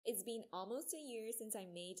It's been almost a year since I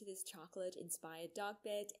made this chocolate-inspired dog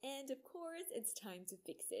bed, and of course, it's time to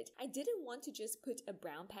fix it. I didn't want to just put a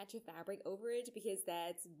brown patch of fabric over it because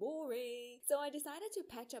that's boring. So I decided to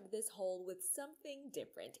patch up this hole with something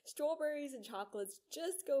different. Strawberries and chocolates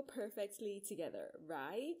just go perfectly together,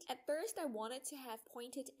 right? At first, I wanted to have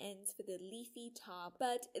pointed ends for the leafy top,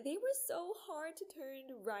 but they were so hard to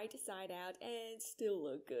turn right side out and still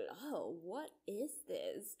look good. Oh, what is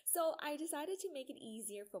this? So I decided to make it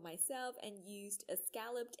easier for myself and used a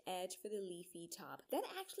scalloped edge for the leafy top. That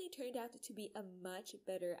actually turned out to be a much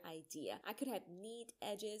better idea. I could have neat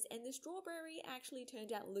edges and the strawberry actually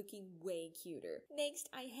turned out looking way cuter. Next,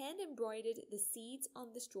 I hand embroidered the seeds on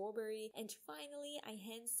the strawberry, and finally I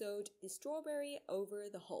hand sewed the strawberry over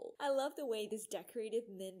the hole. I love the way this decorative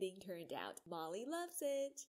mending turned out. Molly loves it.